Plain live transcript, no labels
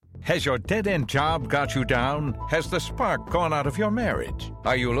Has your dead-end job got you down? Has the spark gone out of your marriage?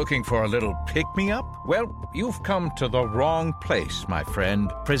 Are you looking for a little pick-me-up? Well, you've come to the wrong place, my friend.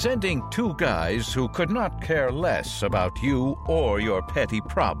 Presenting two guys who could not care less about you or your petty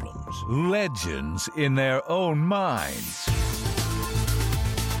problems. Legends in their own minds.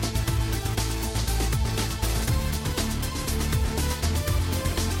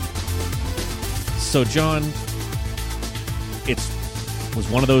 So, John, it was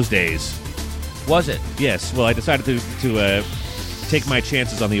one of those days. Was it? Yes. Well, I decided to take my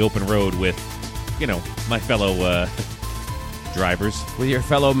chances on the open road with, my fellow drivers. With your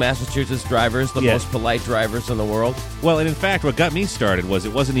fellow Massachusetts drivers, the Yes. most polite drivers in the world? Well, and in fact, what got me started was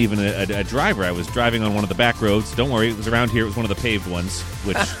it wasn't even a driver. I was driving on one of the back roads. Don't worry, it was around here. It was one of the paved ones,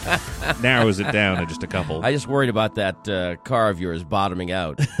 which narrows it down to just a couple. I just worried about that car of yours bottoming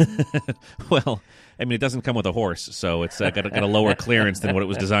out. Well, I mean, it doesn't come with a horse, so it's got a lower clearance than what it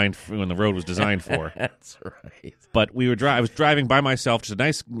was designed for, when the road was designed for. That's right. But I was driving by myself, just a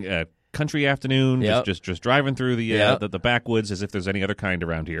nice country afternoon, Yep. just driving through Yep. the backwoods as if there's any other kind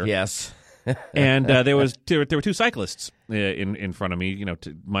around here. Yes. And there were two cyclists in front of me,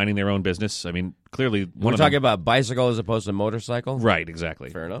 minding their own business. I mean, clearly We're talking about bicycle as opposed to motorcycle? right,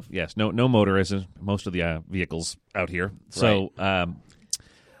 exactly. Fair enough. Yes, no motorists in most of the vehicles out here. So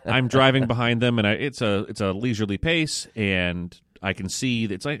I'm driving behind them, and it's a leisurely pace, and I can see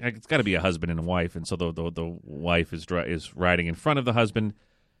that it's got to be a husband and a wife, and so the wife is riding in front of the husband.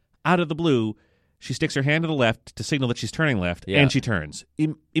 Out of the blue, she sticks her hand to the left to signal that she's turning left, Yeah. and she turns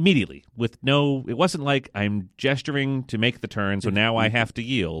immediately with no. It wasn't like I'm gesturing to make the turn, so now I have to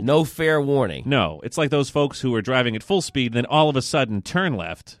yield. No fair warning. No, it's like those folks who are driving at full speed and then all of a sudden turn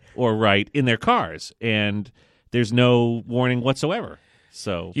left or right in their cars, and there's no warning whatsoever.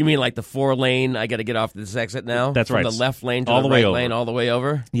 So You mean like the 4-lane, I got to get off this exit now? That's right. From the left lane to All the the way right over. lane, all the way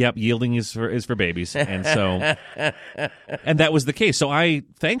over? Yep, yielding is for babies, and so and that was the case. So I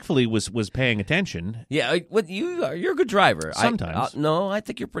thankfully was paying attention. Yeah, you're a good driver. Sometimes. No, I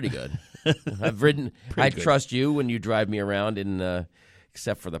think you're pretty good. I've ridden. I good. trust you when you drive me around,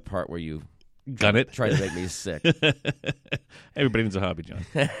 except for the part where you Got it. try to make me sick. Everybody needs a hobby, John.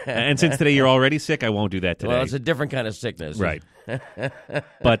 And since today you're already sick, I won't do that today. Well, it's a different kind of sickness, Right.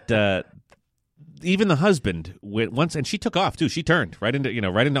 But even the husband went once, and she took off too. She turned right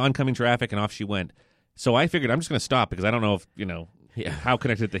into oncoming traffic, and off she went. So I figured I'm just going to stop because I don't know if Yeah. how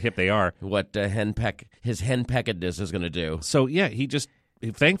connected at the hip they are. What his henpeckedness is going to do. So yeah,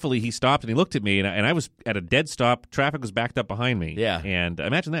 thankfully he stopped and he looked at me, and I was at a dead stop. Traffic was backed up behind me. Yeah. And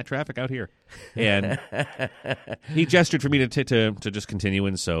imagine that traffic out here. And he gestured for me to just continue,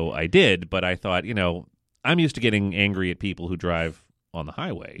 and so I did. But I thought, I'm used to getting angry at people who drive on the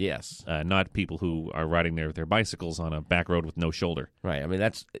highway. Yes. Not people who are riding their bicycles on a back road with no shoulder. Right. I mean,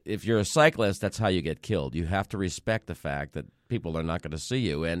 if you're a cyclist, that's how you get killed. You have to respect the fact that people are not going to see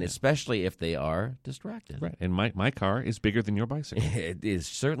you, and especially if they are distracted. Right. And my car is bigger than your bicycle. It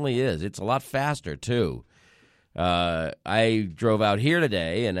certainly is. It's a lot faster, too. I drove out here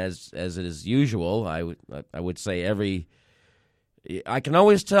today, and as it is usual, I would say I can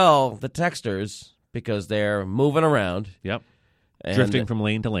always tell the texters because they're moving around. Yep. And Drifting from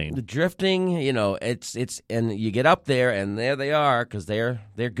lane to lane. the drifting, it's and you get up there, and there they are because they're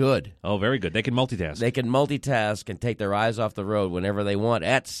good. Oh, very good. They can multitask. They can multitask and take their eyes off the road whenever they want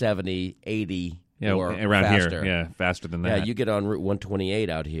at 70, 80, or around faster. here. Yeah, faster than that. Yeah, you get on Route 128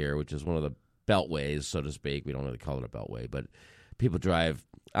 out here, which is one of the beltways, so to speak. We don't really call it a beltway, but people drive.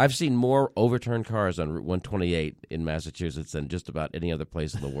 I've seen more overturned cars on Route 128 in Massachusetts than just about any other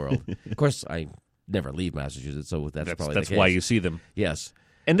place in the world. Of course, I never leave Massachusetts, so that's probably that's the case. why you see them. Yes.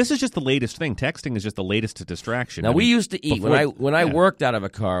 And this is just the latest thing. Texting is just the latest distraction. Now, we used to eat. When I yeah. worked out of a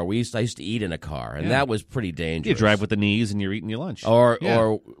car, I used to eat in a car, and that was pretty dangerous. You drive with the knees and you're eating your lunch.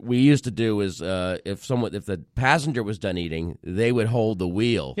 Or we used to do is if the passenger was done eating, they would hold the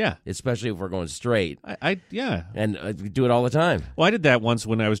wheel. Yeah. Especially if we're going straight. Yeah. And we do it all the time. Well, I did that once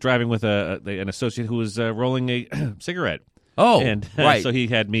when I was driving with an associate who was rolling a cigarette. Oh, and right. so he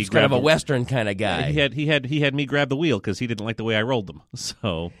had me He's grab kind of a the- Western kind of guy. He had me grab the wheel because he didn't like the way I rolled them.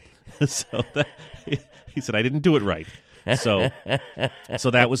 So he said I didn't do it right. So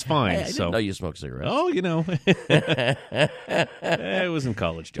that was fine. I didn't know you smoked cigarettes. Oh, I was in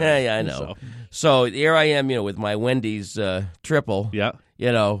college, John. Yeah, I know. So here I am, with my Wendy's triple. Yeah.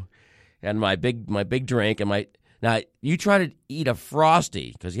 And my big drink and now you try to eat a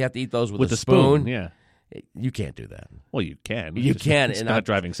Frosty because you have to eat those with a the spoon. Yeah. You can't do that. Well, you can. You can, It's and not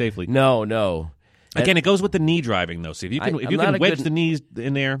driving safely. No. Again, it goes with the knee driving, though. So if you can I'm not a wedge good- the knees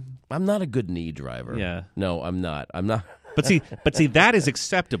in there, I'm not a good knee driver. Yeah. No, I'm not. I'm not. But see, that is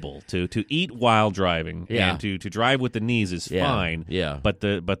acceptable to eat while driving, Yeah. and to drive with the knees is Yeah. fine. Yeah. But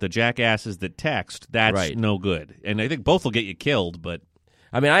the jackasses that text, that's Right. no good. And I think both will get you killed. But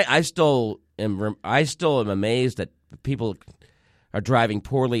I mean, I still am amazed that people are driving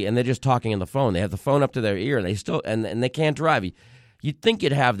poorly and they're just talking on the phone. They have the phone up to their ear and they still and they can't drive. You'd think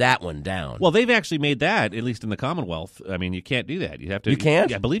you'd have that one down. well, they've actually made that, at least in the Commonwealth. I mean, you can't do that. You have to. You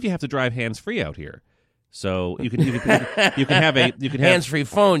can't? Yeah, I believe you have to drive hands free out here. So you can have hands-free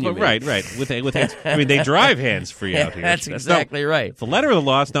phone. You mean. right with hands. I mean, they drive hands free out here. That's exactly right. The letter of the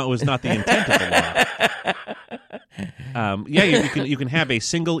law was not the intent of the law. You can have a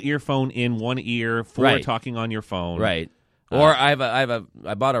single earphone in one ear for Right. talking on your phone. Right. Or I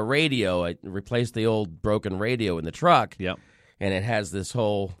bought a radio. I replaced the old broken radio in the truck. Yep. And it has this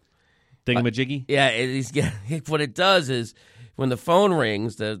whole Thingamajiggy. what it does is when the phone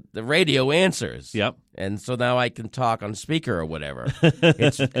rings, the radio answers. Yep. And so now I can talk on speaker or whatever.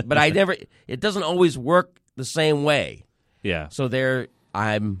 But it doesn't always work the same way. Yeah. So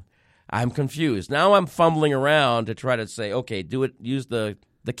I'm confused. Now I'm fumbling around to try to say, okay, use the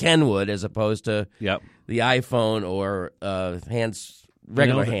Kenwood as opposed to Yep. the iPhone or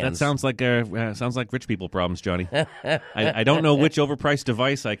regular hands. That sounds like rich people problems, Johnny. I don't know which overpriced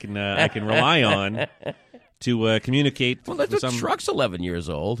device I can rely on to communicate. Well, the truck's 11 years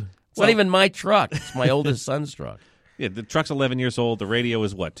old. It's not even my truck. It's my oldest son's truck. Yeah, the truck's 11 years old. The radio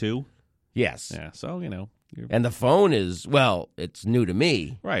is what, 2? Yes. Yeah, so And the phone is it's new to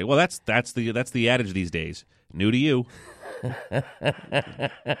me. right. Well, that's the adage these days. New to you.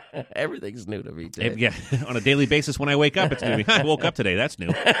 Everything's new to me, too. Yeah, on a daily basis when I wake up, it's new to me. I woke up today. That's new.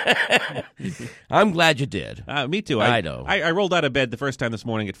 I'm glad you did. Me too. I know. I rolled out of bed the first time this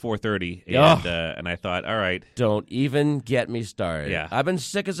morning at 4:30, and I thought, all right. Don't even get me started. Yeah. I've been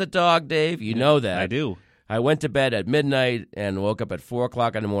sick as a dog, Dave. You know that. I do. I went to bed at midnight and woke up at 4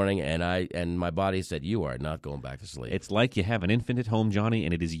 o'clock in the morning, and my body said, "You are not going back to sleep." It's like you have an infant at home, Johnny,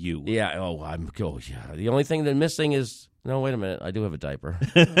 and it is you. Yeah. Yeah. The only thing that's missing is wait a minute. I do have a diaper.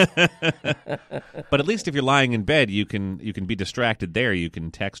 But at least if you're lying in bed, you can be distracted there. You can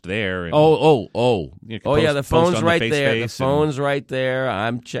text there. And Oh. you can Yeah. The post phone's on right the there. The Face phone's right there.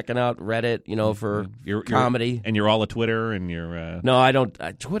 I'm checking out Reddit, for comedy. And you're all a Twitter, and you're. No, I don't.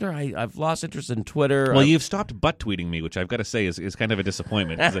 Twitter. I've lost interest in Twitter. Well, you've stopped butt tweeting me, which I've got to say is kind of a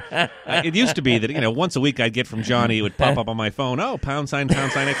disappointment. 'Cause it used to be that once a week I'd get from Johnny, it would pop up on my phone. Oh, !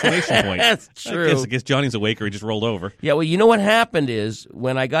 Exclamation point. That's true. I guess Johnny's awake or he just rolled over. Yeah. Well, you know what happened is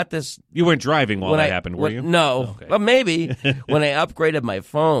when I got this. You weren't driving while that happened, were you? No. Okay. Well, maybe when I upgraded my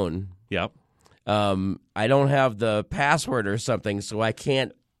phone. Yep. I don't have the password or something, so I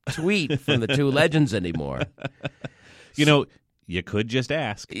can't tweet from the Two Legends anymore. You could just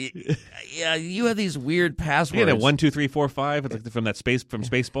ask. Yeah, you have these weird passwords. Yeah, 1, 2, 3, 4, 5. It's like from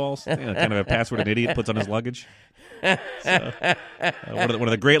Spaceballs. Kind of a password an idiot puts on his luggage. So, one of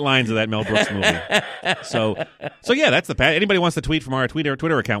the great lines of that Mel Brooks movie. So yeah, that's the anybody wants to tweet from our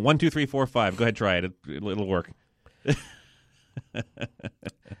Twitter account 1, 2, 3, 4, 5. Go ahead, try it. It'll work.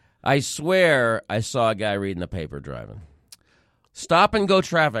 I swear I saw a guy reading the paper driving. Stop and go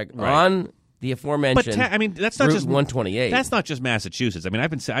traffic on the aforementioned. But that's not Route just 128. That's not just Massachusetts. I mean,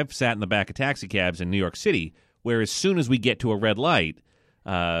 I've sat in the back of taxi cabs in New York City, where as soon as we get to a red light,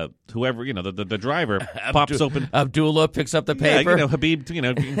 whoever the driver pops open. Abdullah picks up the paper. Yeah, Habib, picks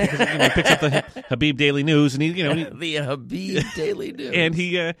up the Habib Daily News, and he the Habib Daily News,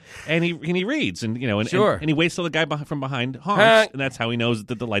 and he reads, and sure, and he waits till the guy from behind honks, and that's how he knows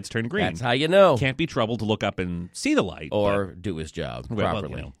that the lights turn green. That's how you know. Can't be troubled to look up and see the light or do his job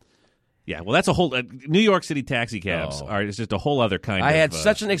properly. Well, yeah, well, that's a whole New York City taxi cabs it's just a whole other kind. I had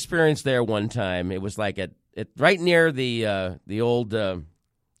such an experience there one time. It was like at right near the old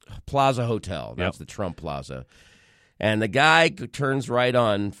Plaza Hotel. That's the Trump Plaza. And the guy turns right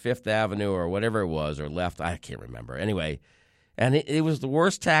on Fifth Avenue or whatever it was, or left. I can't remember. Anyway, and it was the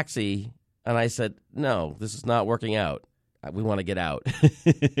worst taxi. And I said, "No, this is not working out. We want to get out."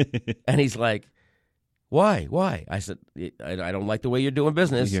 And he's like, Why? I said, I don't like the way you're doing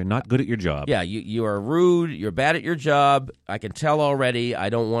business. You're not good at your job. Yeah, you are rude. You're bad at your job. I can tell already. I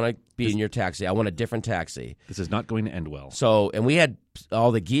don't want to be in your taxi. I want a different taxi. This is not going to end well. So, and we had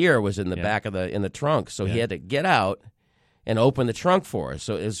all the gear was in the back in the trunk. So he had to get out and open the trunk for us.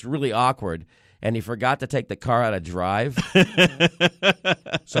 So it was really awkward. and he forgot to take the car out of drive.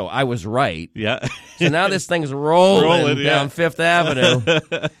 So I was right. Yeah. So now this thing's rolling yeah. down Fifth Avenue,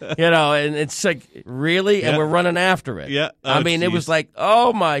 and it's like, really? And Yeah. we're running after it. Yeah. I Oh, mean, it geez. was like,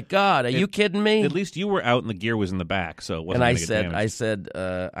 oh, my God, are you kidding me? At least you were out and the gear was in the back, so it wasn't And I gonna get damaged. said,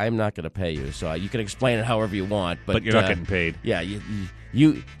 I'm not going to pay you, so you can explain it however you want. But you're not getting paid. Yeah,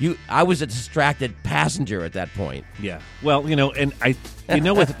 I was a distracted passenger at that point. Yeah. Well, with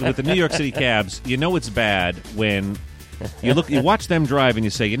the New York City cabs, it's bad when you watch them drive and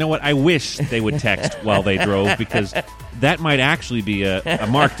you say, you know what, I wish they would text while they drove, because that might actually be a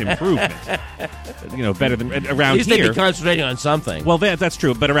marked improvement. Better than around At least here. they'd be concentrating on something. Well, that's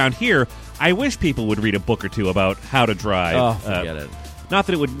true. But around here, I wish people would read a book or two about how to drive. Oh, forget it. Not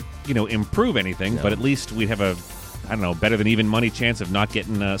that it would, improve anything, but at least we'd have better than even money chance of not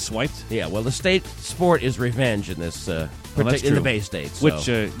getting swiped. Yeah, well, the state sport is revenge in this, that's in the true. Bay States. So. Which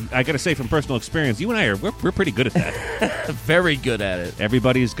I got to say, from personal experience, you and I we're pretty good at that. Very good at it.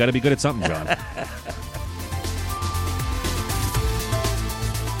 Everybody's got to be good at something, John.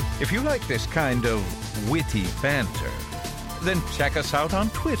 If you like this kind of witty banter, then check us out on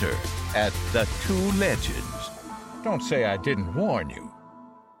Twitter @The2Legends. Don't say I didn't warn you.